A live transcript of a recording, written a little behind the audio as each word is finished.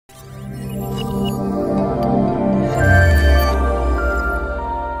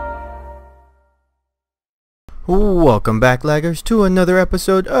Welcome back, laggers, to another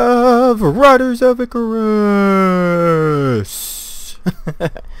episode of Riders of Icarus.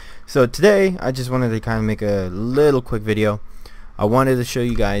 So today I just wanted to kind of make a little quick video. I wanted to show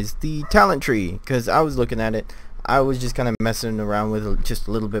you guys the talent tree because I was looking at it. I was just kind of messing around with it just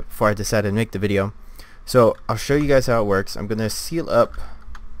a little bit before I decided to make the video. So I'll show you guys how it works. I'm gonna seal up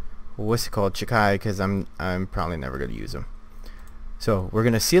what's it called, Chikai, because I'm probably never gonna use him. So we're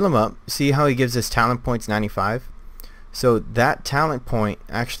gonna seal him up. See how he gives us talent points 95. So that talent point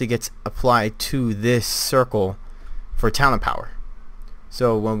actually gets applied to this circle for talent power.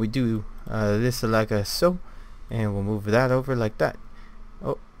 So when we do this like so, and we'll move that over like that.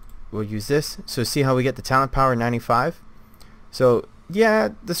 Oh, we'll use this. So see how we get the talent power 95. So yeah,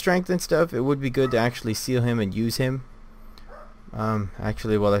 the strength and stuff, it would be good to actually seal him and use him.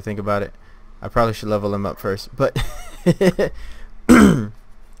 Actually, while I think about it, I probably should level him up first, but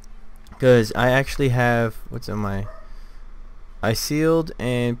because I actually have, what's on my, I sealed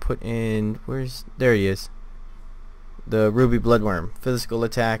and put in, there he is, the ruby bloodworm, physical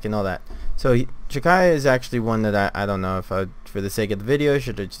attack and all that. So Chikai is actually one that I don't know if I, for the sake of the video,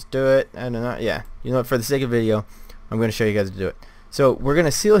 should I just do it? I don't know. Yeah, you know what, for the sake of the video, I'm going to show you guys to do it. So we're going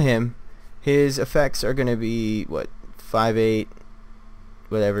to seal him. His effects are going to be what, 5/8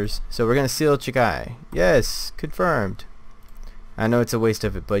 whatevers. So we're going to seal Chikai. Yes, confirmed. I know it's a waste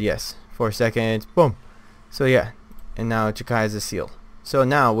of it, but yes, 4 seconds, boom. So yeah, and now Chikai is a seal. So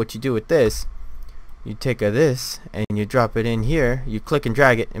now what you do with this, you take this and you drop it in here, you click and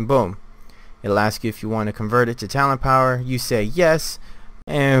drag it, and boom, it'll ask you if you want to convert it to talent power. You say yes,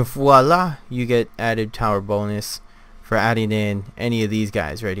 and voila, you get added power bonus for adding in any of these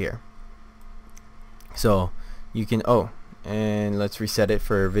guys right here. So you can, oh, and let's reset it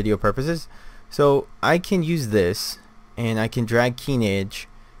for video purposes. So I can use this and I can drag Keen Edge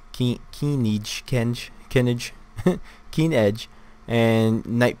and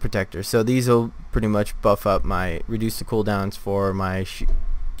Night Protector. So these will pretty much buff up my, reduce the cooldowns for my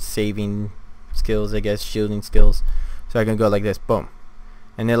saving skills, I guess, shielding skills. So I can go like this, boom,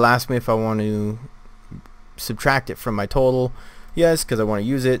 and it'll ask me if I want to subtract it from my total. Yes, because I want to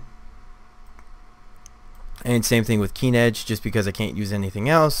use it. And same thing with Keen Edge, just because I can't use anything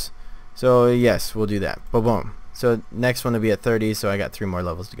else. So yes, we'll do that. Boom. So next one will be at 30, so I got 3 more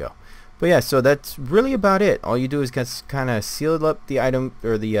levels to go. But yeah, so that's really about it. All you do is kind of seal up the item,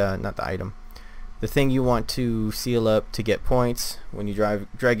 or the not the item, the thing you want to seal up to get points. When you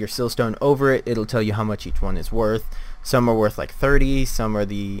drag your sealstone over it, it'll tell you how much each one is worth. Some are worth like 30, some are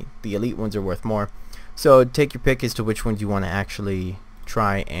the elite ones are worth more. So take your pick as to which ones you want to actually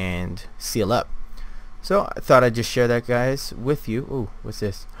try and seal up. So I thought I'd just share that, guys, with you. Ooh, what's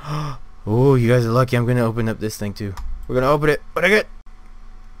this? Oh, you guys are lucky. I'm gonna open up this thing too. We're gonna open it. What'd I get?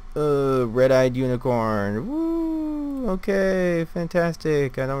 Red-eyed unicorn. Woo! Okay,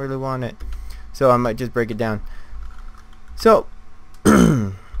 fantastic. I don't really want it, so I might just break it down. So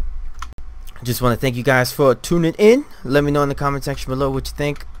just want to thank you guys for tuning in. Let me know in the comment section below what you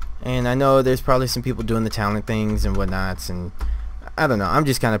think. And I know there's probably some people doing the talent things and whatnots, and I don't know. I'm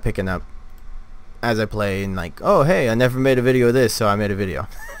just kind of picking up as I play, and like, oh hey, I never made a video of this, so I made a video.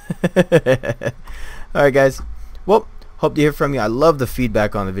 Alright guys, well, hope to hear from you. I love the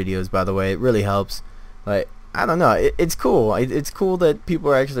feedback on the videos, by the way. It really helps. Like, I don't know, it's cool. It's cool that people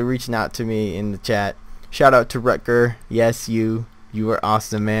are actually reaching out to me in the chat. Shout out to Rutger. Yes, you are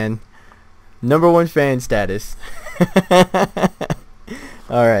awesome, man. #1 fan status.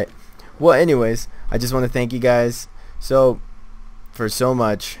 Alright, well, anyways, I just want to thank you guys for so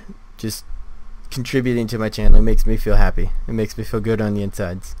much just contributing to my channel. It makes me feel happy. It makes me feel good on the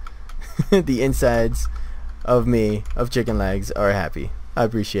insides. The insides of me, of chicken legs, are happy. I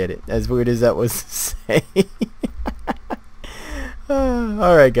appreciate it, as weird as that was to say.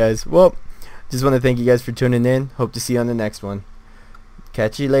 Alright guys, well, just want to thank you guys for tuning in. Hope to see you on the next one.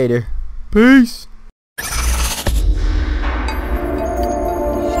 Catch you later. Peace.